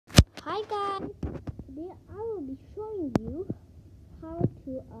will be showing you how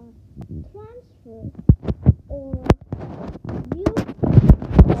to transfer or view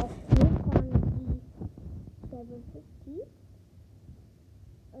of Nikon D750.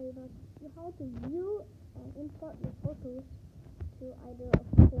 How to view and import your photos to either a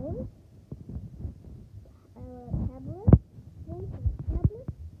phone, tablet,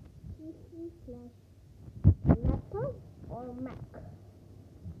 PC/laptop, or Mac.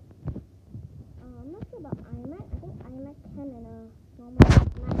 I'm not sure about iMac. I think iMac can and a normal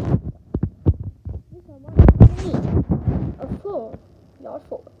Mac. These are what you need: a phone, your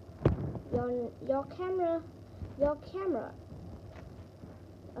phone, your camera,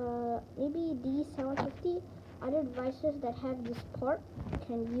 maybe D750. Other devices that have this port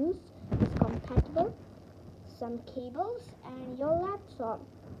can use is compatible. Some cables and your laptop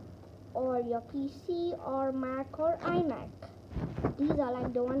or your PC or Mac or iMac. These are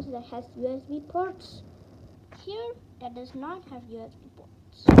like the ones that has USB ports. Here, that does not have USB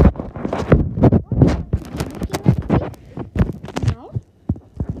ports. Now,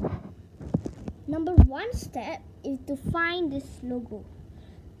 number one step is to find this logo.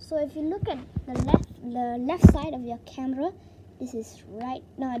 So if you look at the left side of your camera, this is right.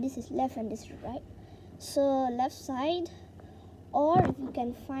 No, this is left and this is right. So left side, or if you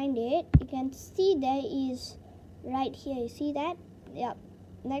can find it, you can see there is right here. You see that? Yep.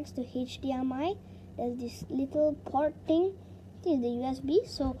 Next to HDMI, there's this little port thing. This is the USB.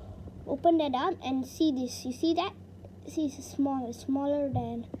 So open that up and see this. You see that? See, it's smaller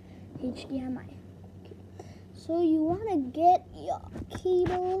than HDMI. Okay. So you wanna get your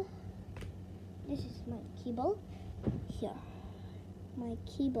cable. This is my cable. Here, my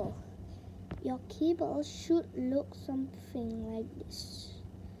cable. Your cable should look something like this.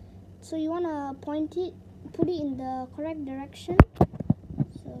 So you wanna put it in the correct direction.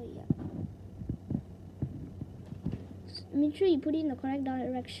 So yeah, make sure you put it in the correct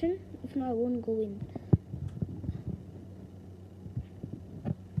direction. If not, it won't go in.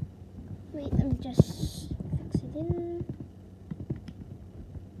 Wait, let me just fix it in.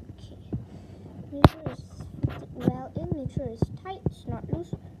 Okay, make sure it's well in. Make sure it's tight. It's not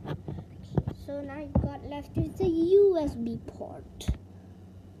loose. So now you've got left is the USB port.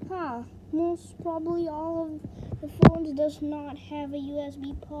 Most probably all of the phones does not have a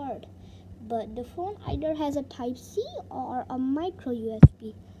USB port, but the phone either has a Type-C or a micro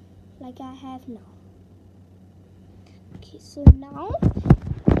USB, like I have now. Okay, so now,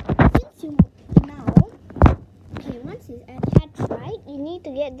 once it's attached right, you need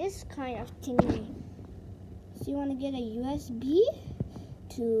to get this kind of thingy. So you want to get a USB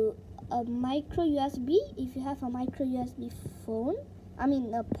to a micro USB if you have a micro USB phone. I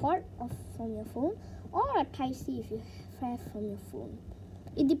mean a port from your phone, or a Type-C if you have from your phone.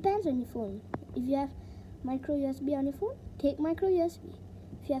 It depends on your phone. If you have micro USB on your phone, take micro USB.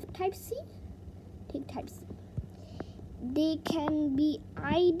 If you have Type-C, take Type-C. They can be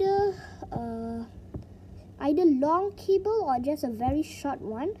either long cable or just a very short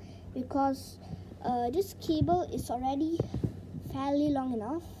one, because this cable is already fairly long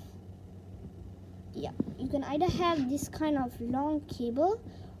enough. Yeah, you can either have this kind of long cable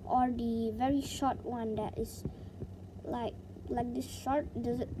or the very short one that is like this short.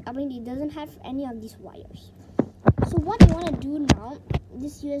 It doesn't have any of these wires. So what you want to do now,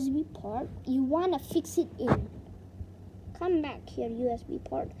 this USB port, you want to fix it in. Come back here, USB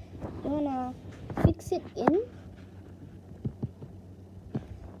port. You want to fix it in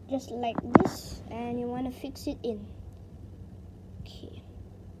just like this, and you want to fix it in. Okay.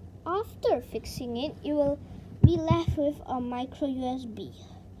 After fixing it, you will be left with a micro USB.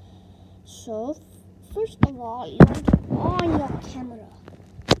 So first of all, you want to on your camera.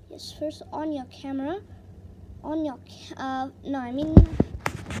 Yes, first on your camera.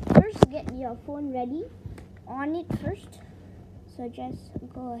 First get your phone ready. On it first. So just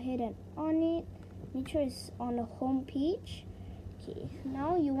go ahead and on it. Make sure it's on the home page. Okay.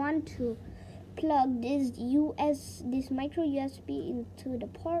 Now you want to plug this micro USB into the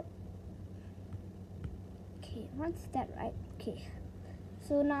port. Okay, once that right. Okay,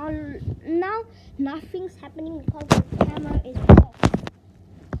 so now nothing's happening because the camera is off.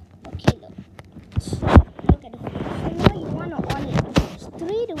 Okay, look at the phone. So now you want to on it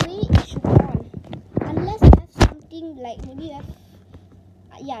straight away. It should on, unless you have something like maybe you have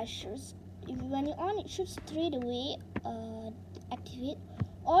sure. When you on, it should straight away activate.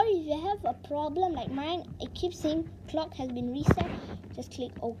 Or if you have a problem like mine, it keeps saying clock has been reset, just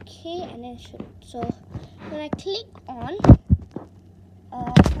click OK and then it should. So when I click on,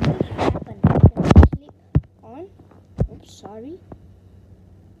 something should happen. When I click on, oops, sorry.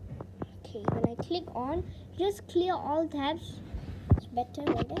 Okay, when I click on, just clear all tabs. It's better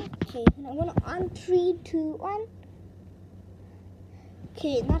like that. Okay, and I'm gonna on 3, 2, 1.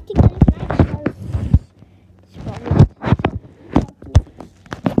 Okay, nothing went right. It's probably okay.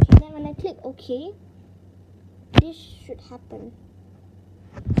 Then when I click OK, this should happen.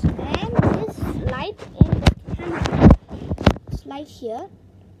 So then this light in the camera, this light here,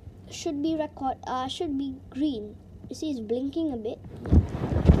 should be green. You see, it's blinking a bit,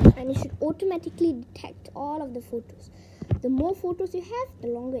 and it should automatically detect all of the photos. The more photos you have, the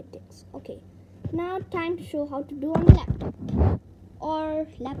longer it takes. Okay, now time to show how to do on the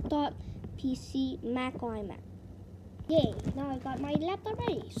laptop, PC, Mac or iMac. Yay, now I got my laptop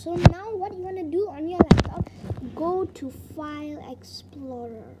ready. So now what you want to do on your laptop, go to File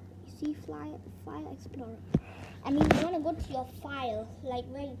Explorer. You see File Explorer. I mean, you want to go to your file, like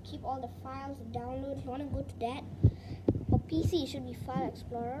where you keep all the files, download. You want to go to that. For PC, it should be File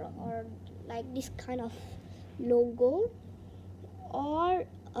Explorer or like this kind of logo. Or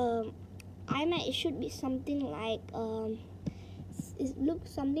iMac, it should be something like it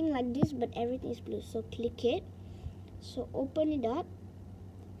looks something like this, but everything is blue. So click it. So open it up,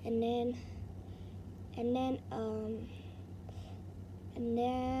 and then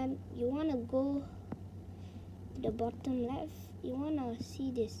you wanna go to the bottom left. You wanna see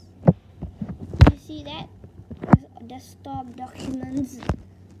this. You see that? Desktop documents.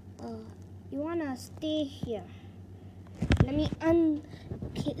 You wanna stay here. Let me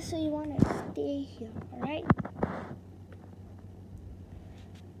okay, so you wanna stay here, alright?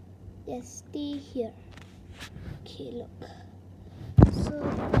 Yes, stay here. Okay, look. So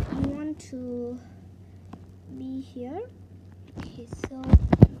you want to be here. Okay, so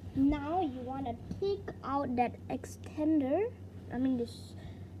now you want to take out that extender. I mean this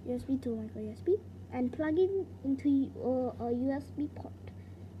USB to micro USB, and plug it into a USB port.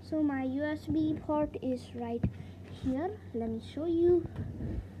 So my USB port is right here. Let me show you.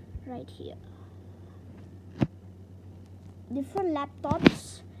 Right here. Different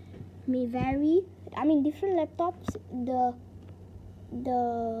laptops may vary. I mean, different laptops, the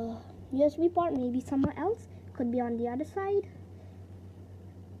USB port may be somewhere else. Could be on the other side.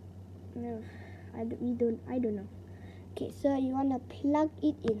 No, I don't know. Okay, so you wanna plug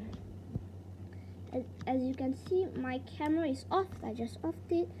it in. As you can see, my camera is off. I just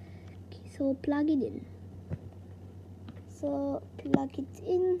offed it. Okay, so plug it in. So plug it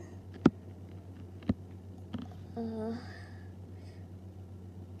in.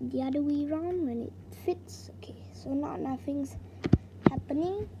 The other way around when it fits. Okay, so now nothing's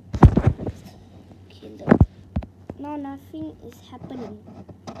happening. Okay, look. Now nothing is happening.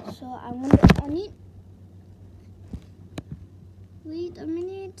 So I want to on it. Wait a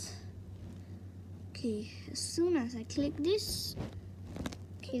minute. Okay, as soon as I click this,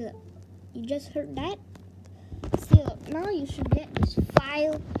 okay, look, you just heard that. See, look, now you should get this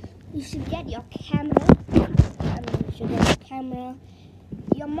file. You should get your camera. You should get your camera.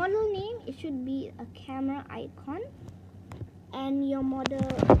 Your model name, it should be a camera icon, and your model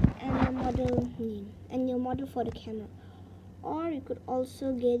name, and your model for the camera. Or you could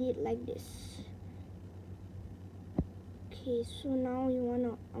also get it like this. Okay, so now I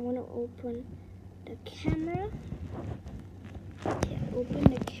wanna open the camera. Okay, open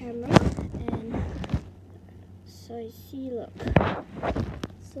the camera, and so you see, look.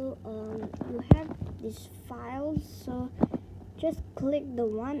 So you have these files. So just click the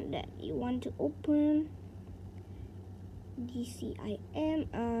one that you want to open. DCIM.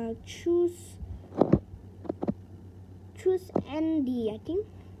 Choose ND. I think.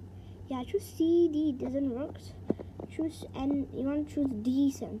 Yeah, choose CD. It doesn't work. Choose N. You want to choose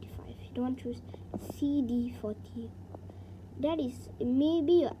D750. You don't want to choose CD40. That is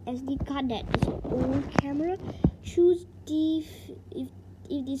maybe your SD card that is your old camera. Choose D. If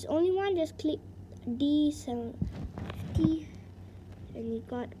there's only one, just click D750. And you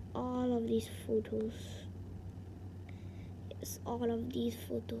got all of these photos. Yes, all of these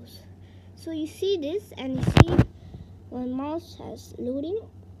photos. So you see this, and you see when mouse has loading,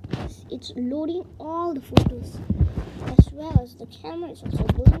 it's loading all the photos, as well as the camera is also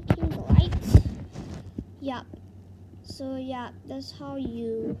blinking the lights. Yeah. So yeah, that's how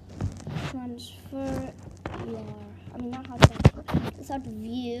you transfer your. I mean, not how to transfer. That's how to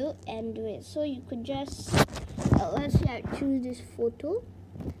view and do it. So you could just. Let's say I choose this photo.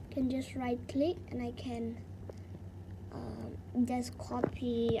 I can just right click, and I can just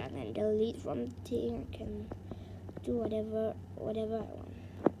copy and then delete from the thing. I can do whatever I want.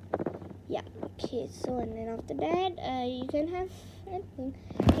 Yeah. Okay. So and then after that, you can have anything.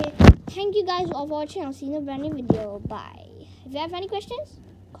 Okay. Thank you guys for watching. I'll see you in a brand new video. Bye. If you have any questions,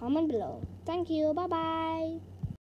 comment below. Thank you. Bye bye.